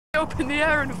up in the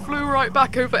air and flew right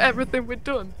back over everything we'd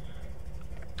done.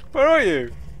 Where are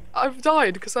you? I've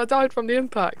died because I died from the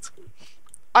impact.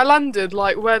 I landed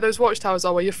like where those watchtowers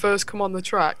are, where you first come on the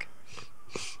track.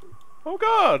 Oh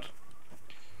god!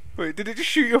 Wait, did it just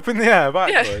shoot you up in the air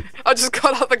backwards? Yeah, I just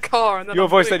got out of the car and then Your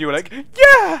voice then you were like,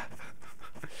 yeah!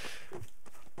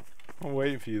 I'm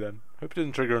waiting for you then. Hope it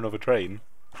doesn't trigger another train.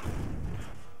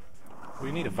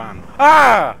 We need a van.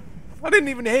 Ah! I didn't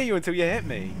even hear you until you hit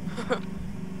me.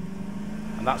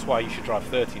 And that's why you should drive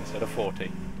 30 instead of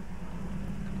 40.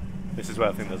 This is where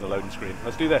I think there's a loading screen.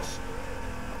 Let's do this.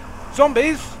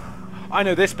 Zombies! I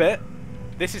know this bit.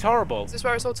 This is horrible. Is this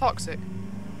where it's all toxic?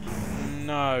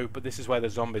 No, but this is where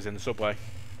there's zombies in the subway.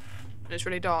 And it's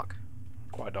really dark.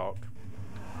 Quite dark.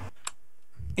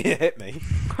 You hit me.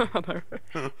 I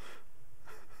know.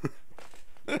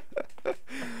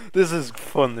 This is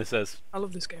fun, this is. I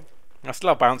love this game. I still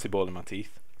have bouncy ball in my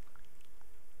teeth.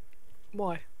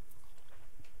 Why?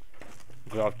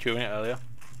 Because I was chewing it earlier.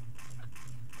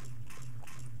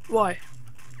 Why?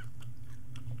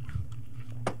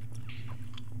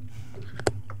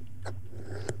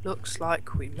 Looks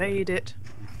like we made it.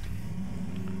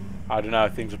 I don't know,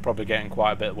 things are probably getting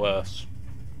quite a bit worse.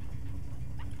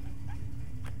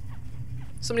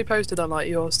 Somebody posted on like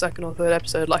your second or third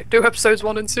episode, like, do episodes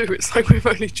 1 and 2. It's like we've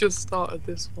only just started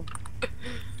this one.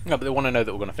 No, but they want to know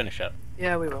that we're going to finish it.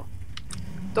 Yeah, we will.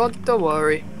 Don't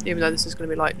worry. Even though this is going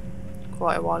to be like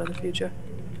quite a while in the future.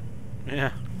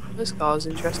 Yeah. This car's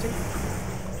interesting.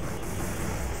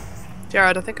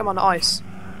 Jared, I think I'm on ice.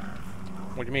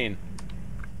 What do you mean?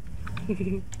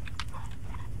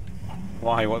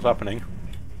 Why? What's happening?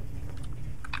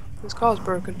 This car's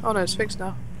broken. Oh no, it's fixed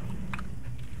now.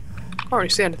 Can't really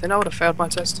see anything. I would have failed my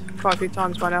test quite a few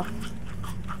times by now.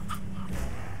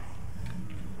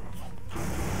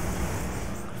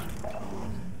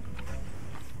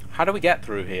 How do we get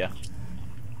through here?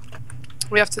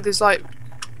 We have to, there's like...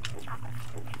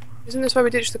 Isn't this where we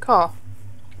ditched the car?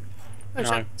 Oh,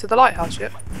 No. To the lighthouse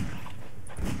yet?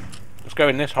 Let's go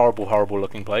in this horrible, horrible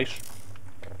looking place.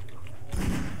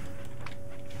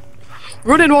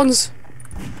 Running ones!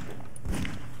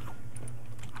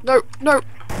 No, no!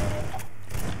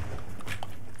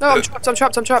 No, I'm trapped, I'm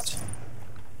trapped, I'm trapped.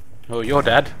 Oh, you're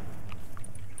dead.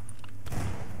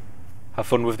 Have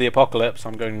fun with the apocalypse.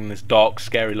 I'm going in this dark,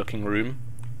 scary looking room.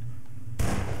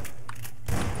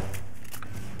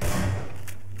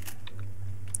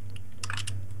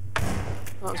 That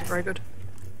wasn't very good.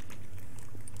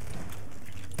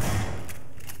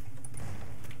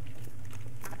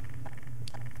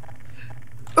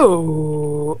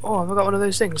 Oh, have I got one of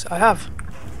those things? I have.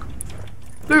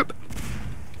 Loop!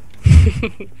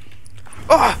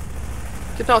 Oh!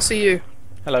 Did not see you.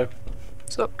 Hello.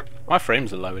 What's up? My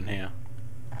frames are low in here.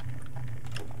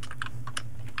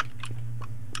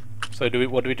 So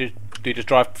what do we do? Do you just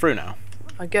drive through now?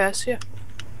 I guess, yeah.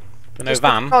 But no Just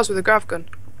van? cars with a grav gun.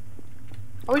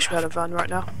 I wish we had a van right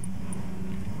now.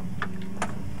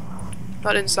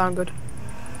 That didn't sound good.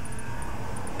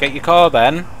 Get your car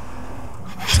then.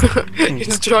 You're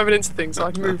just driving into things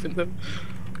like moving them.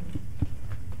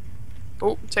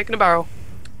 Oh, taking a barrel.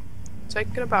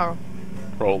 Taking a barrel.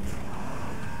 Roll.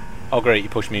 Oh great, you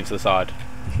pushed me into the side.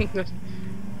 Where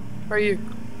are you?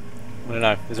 I don't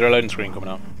know. Is there a loading screen coming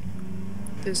up?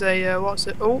 There's a, what's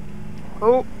it? Oh!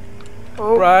 Oh!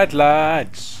 Oh! Bright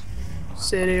lights.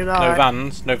 City light. No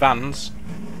vans. No vans.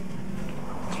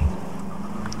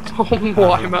 Oh,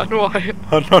 why, man? Why?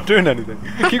 I'm not doing anything.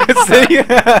 You can see.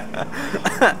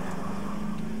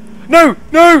 No!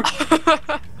 No!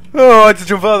 Oh, I had to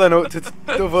jump out then.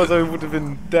 Otherwise I would have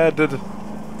been dead.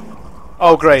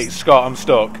 Oh great, Scott, I'm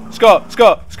stuck. Scott!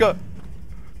 Scott! Scott!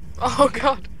 Oh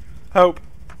god. Help!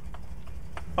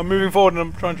 I'm moving forward and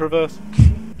I'm trying to reverse.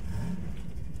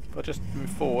 If I just move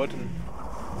forward and...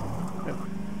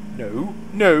 No!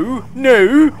 No!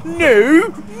 No!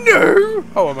 No! No!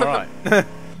 Oh, I'm alright.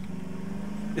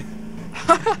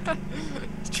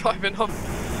 Driving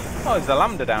off. Oh, there's a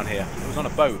lambda down here. It was on a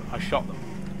boat. I shot them.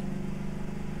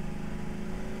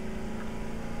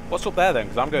 What's up there then?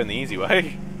 Because I'm going the easy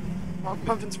way. I'm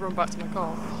having to run back to my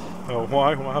car. Oh,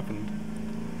 why? What happened?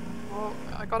 Well,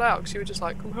 I got out because you were just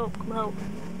like, come help, come help.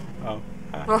 Oh.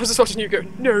 And I was just watching you go,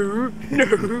 no,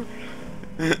 no.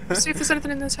 Let's see if there's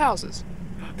anything in those houses.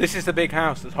 This is the big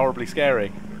house that's horribly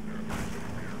scary.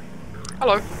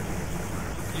 Hello.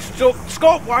 You stuck?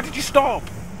 Scott, why did you stop?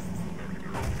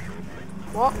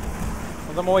 What? I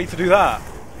was on my way to do that.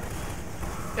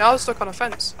 Yeah, I was stuck on a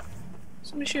fence.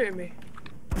 Somebody shooting me.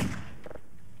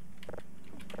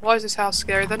 Why is this house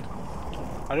scary then?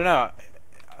 I don't know.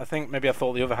 I think maybe I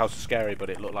thought the other house was scary, but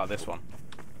it looked like this one.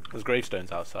 There's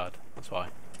gravestones outside. That's why.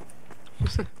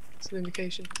 It's an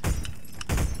indication.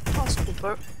 Oh, it's a cool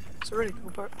boat. It's a really cool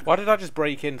boat. Why did I just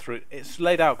break in through? It's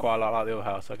laid out quite a lot like the other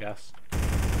house, I guess.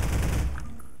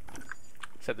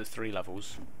 Except there's 3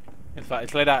 levels. In fact,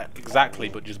 it's laid out exactly,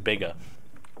 but just bigger.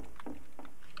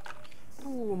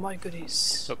 Oh my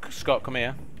goodies. Look, Scott, come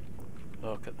here.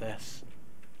 Look at this.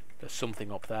 There's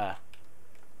something up there.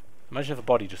 Imagine if a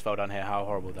body just fell down here. How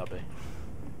horrible would that be?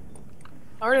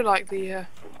 I really like the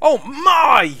Oh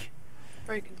my!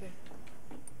 breaking thing.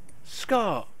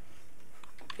 Scott!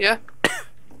 Yeah?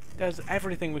 There's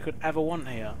everything we could ever want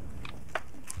here.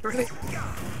 Really?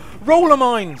 Roller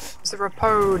mines! Is there a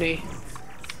pony?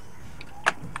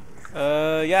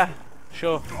 Yeah,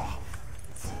 sure.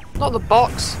 Not the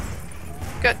box.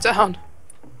 Get down.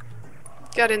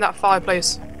 Get in that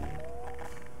fireplace.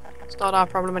 It's not our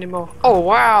problem anymore. Oh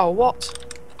wow, what?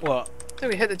 What? I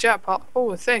think we hit the jackpot.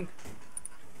 Oh, a thing.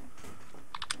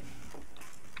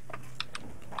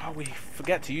 Oh, we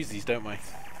forget to use these, don't we?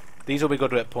 These will be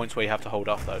good at points where you have to hold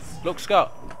off, though. Look,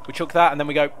 Scott, we chuck that and then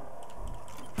we go.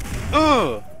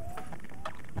 Ugh!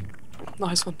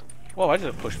 Nice one. Well, I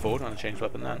just pushed forward when I changed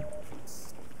weapon then.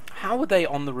 How were they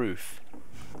on the roof?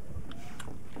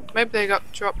 Maybe they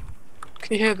got dropped.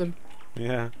 Can you hear them?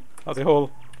 Yeah. Are they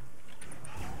all?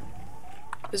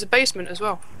 There's a basement as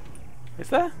well, Is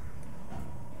there?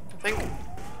 I think.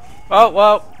 Oh,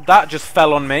 well, that just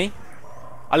fell on me.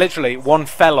 I literally, one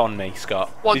fell on me, Scott.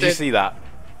 What did you did? see that?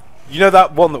 You know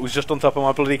that one that was just on top of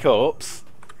my bloody corpse?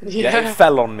 Yeah, it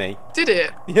fell on me. Did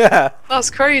it? Yeah. That's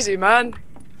crazy, man.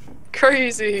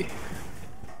 Crazy.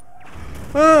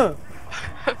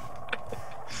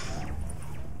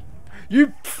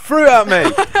 You threw it at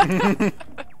me!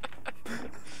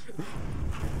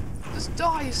 Just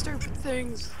die, you stupid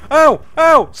things. Ow!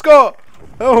 Ow! Scott!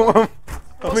 Oh, I'm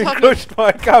What's being happening? crushed by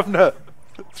a cabinet.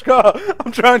 Scott,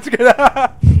 I'm trying to get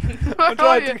out. I'm Where are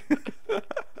trying you? to.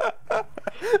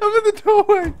 I'm in the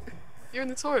doorway. You're in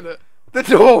the toilet. The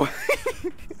door.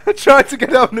 I tried to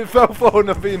get out and it fell forward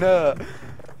and I've been hurt.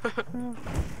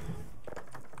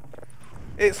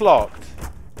 It's locked.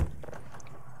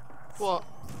 What?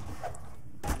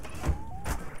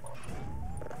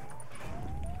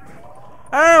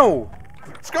 Ow!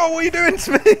 Scott, what are you doing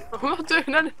to me? I'm not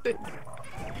doing anything.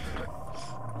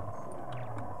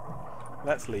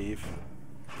 Let's leave.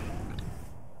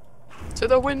 To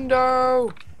the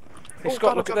window. Hey, Oh, Scott,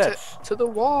 God, I look at dropped this. it. To the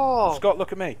wall. Scott,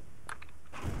 look at me.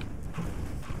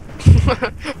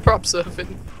 Prop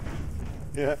surfing.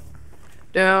 Yeah.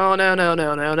 No, no, no,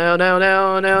 no, no, no, no,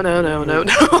 no, no, no, no, no,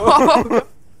 no.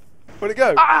 Where'd it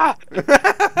go? Ah!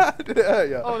 Did it hurt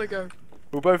you? I wanna go.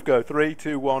 We'll both go. 3,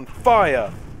 2, 1,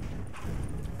 fire!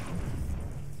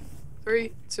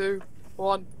 3, 2,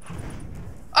 1.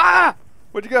 Ah!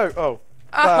 Where'd you go? Oh.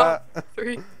 Ah!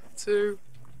 3, 2,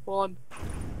 1.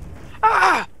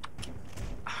 Ah!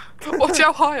 Watch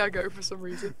how high I go for some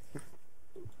reason.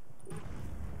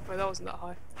 Wait, that wasn't that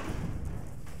high.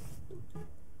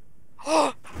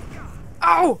 Oh!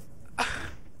 Ow!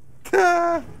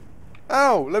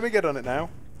 Ow! Let me get on it now.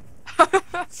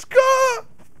 Scott!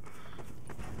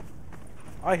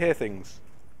 I hear things.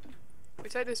 We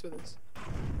take this with us.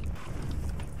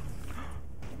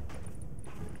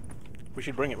 We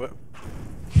should bring it with.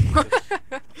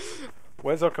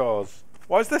 Where's our cars?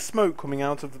 Why is there smoke coming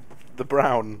out of the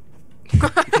brown?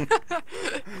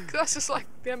 That's just like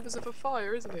the embers of a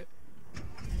fire, isn't it?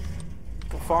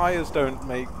 The fires don't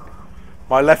make.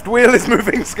 My left wheel is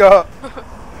moving, Scott!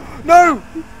 No!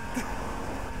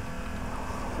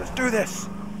 Let's do this!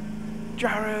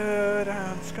 Jared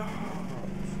and Scott!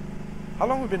 How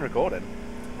long have we been recording?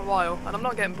 A while, and I'm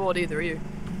not getting bored either, are you?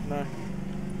 No.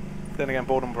 Then again,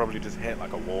 boredom probably just hit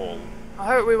like a wall. I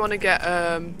hope we want to get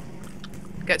to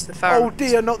the Oh ferry.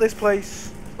 dear, not this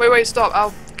place! Wait, stop!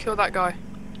 I'll kill that guy.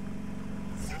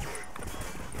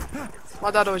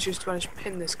 My dad always used to manage to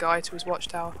pin this guy to his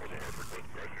watchtower.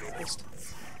 Just-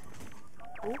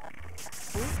 Ooh. Ooh.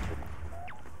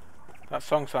 That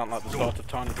song sounds like the start of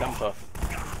Tiny Temper.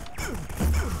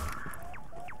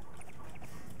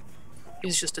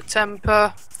 He's just a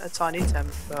temper, a tiny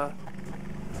temper.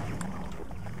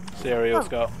 Cereal, Oh.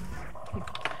 Scott.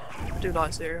 I do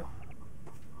like cereal.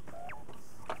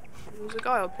 There was a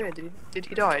guy up here. Did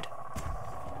he died?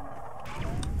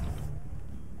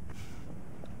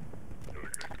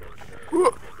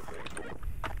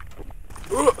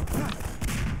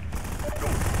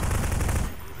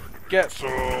 Get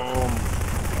some!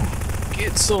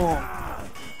 Get some.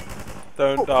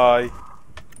 Don't die.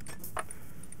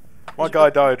 My guy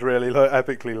died really like,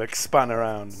 epically, like span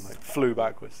around and like flew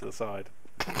backwards to the side.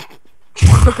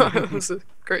 That was a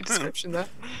great description there.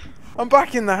 I'm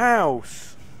back in the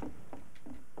house!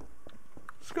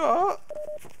 Scott!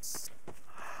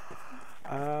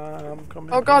 I'm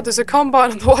coming. Oh god, there's a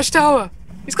combine on the watchtower!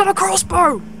 He's got a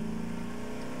crossbow!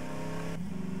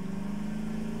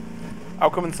 I'll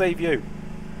come and save you.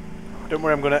 Don't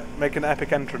worry, I'm gonna make an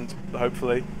epic entrance,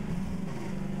 hopefully.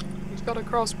 He's got a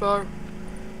crossbow.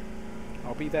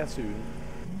 I'll be there soon.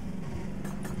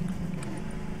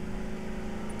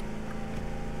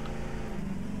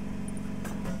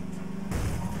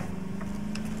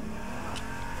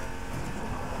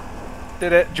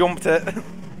 Did it, jumped it.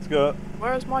 Let's go.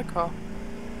 Where is my car?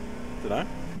 Dunno.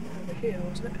 Over here,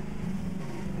 wasn't it?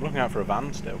 I'm looking out for a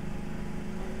van still.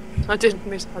 I do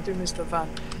miss the van.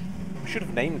 We should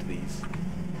have named these.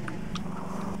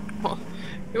 What?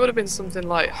 It would have been something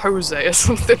like Jose or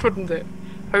something, wouldn't it?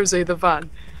 Jose the van.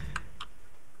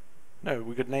 No,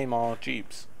 we could name our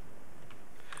Jeeps.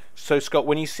 So Scott,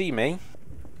 when you see me,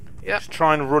 yep. just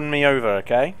try and run me over,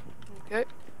 okay? Okay.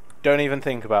 Don't even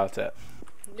think about it.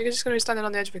 You're just going to be standing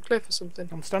on the edge of a cliff or something.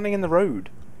 I'm standing in the road.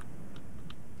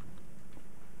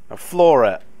 Now floor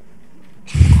it.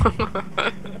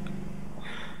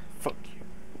 Fuck you.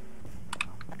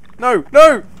 No!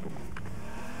 No!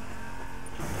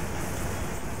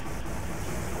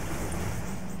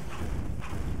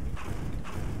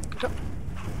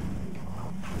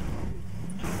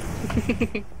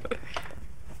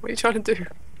 What are you trying to do?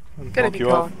 Get in Knock your you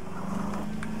car. off.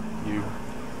 You.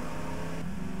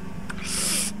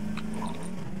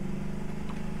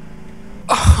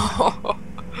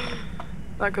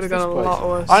 That could have What's gone a this lot place?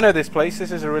 worse. I know this place.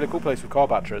 This is a really cool place with car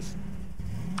batteries.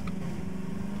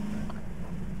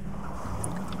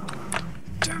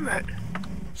 Damn it!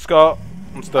 Scott,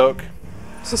 I'm stuck.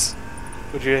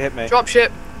 Would you hit me?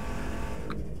 Dropship.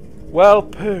 Well,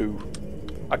 poo.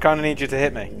 I kind of need you to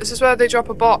hit me. This is where they drop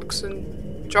a box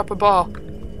and drop a bar.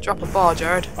 Drop a bar,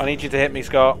 Jared. I need you to hit me,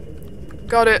 Scott.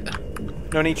 Got it.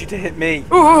 No, I need you to hit me.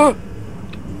 Ooh!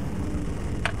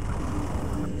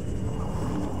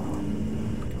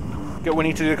 We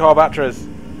need to do the car batteries.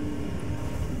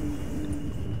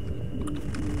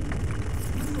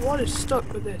 What is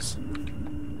stuck with this?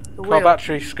 The Car wheel.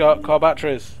 batteries, Scott. Car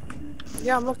batteries.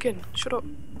 Yeah, I'm looking. Shut up.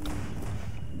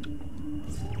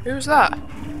 Who's that?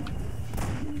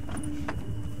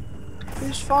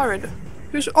 Who's firing?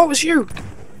 Who's? Oh, it's you!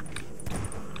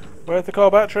 Where are the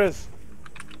car batteries?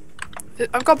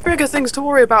 I've got bigger things to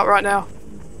worry about right now.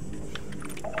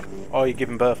 Oh, you're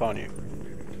giving birth, aren't you?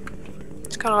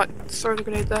 Just kind of like throw the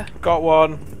grenade there. Got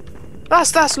one.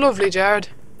 That's lovely, Jared.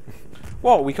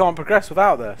 What? We can't progress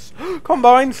without this.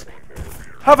 Combines.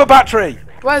 Have a battery.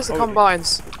 Where's the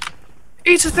combines?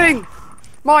 Eat a thing.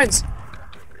 Mines.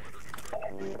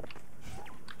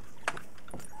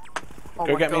 Oh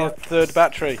Go my get me a God. third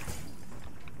battery.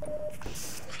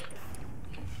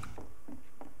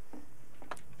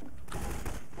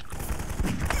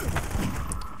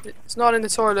 It's not in the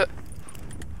toilet.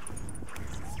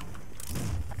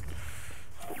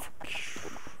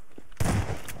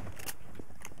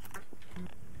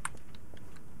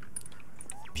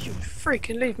 You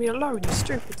freaking leave me alone, you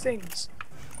stupid things.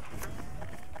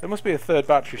 There must be a third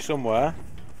battery somewhere.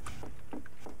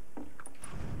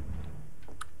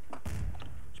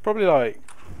 It's probably like...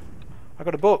 I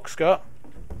got a book, Scott.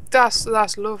 That's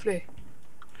lovely.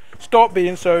 Stop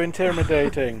being so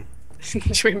intimidating. Do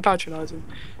you mean patronising?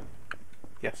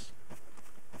 Yes.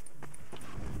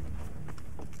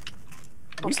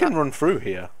 We What's can that? run through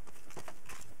here.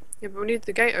 Yeah, but we need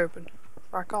the gate open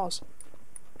for our cars.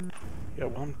 Yeah,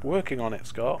 well, I'm working on it,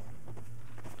 Scott.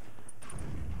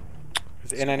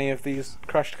 Is it in any of these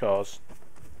crashed cars?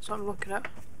 That's what I'm looking at.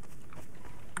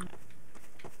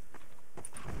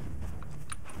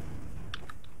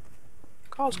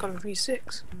 Car's got a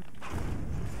V6.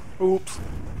 Oops.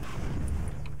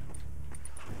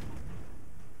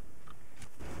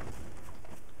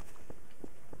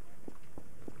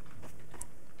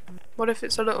 What if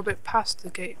it's a little bit past the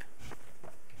gate?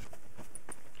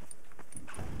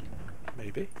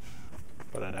 Maybe.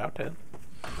 But I doubt it.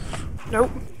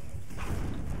 Nope.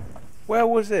 Where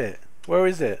was it? Where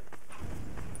is it?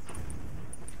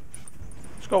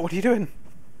 Scott, what are you doing?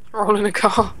 Rolling a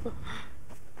car.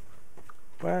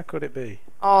 Where could it be?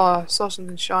 Oh, I saw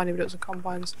something shiny, but it was a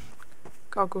combines.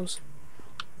 Goggles.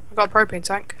 I got a propane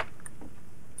tank.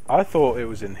 I thought it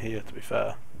was in here, to be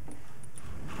fair.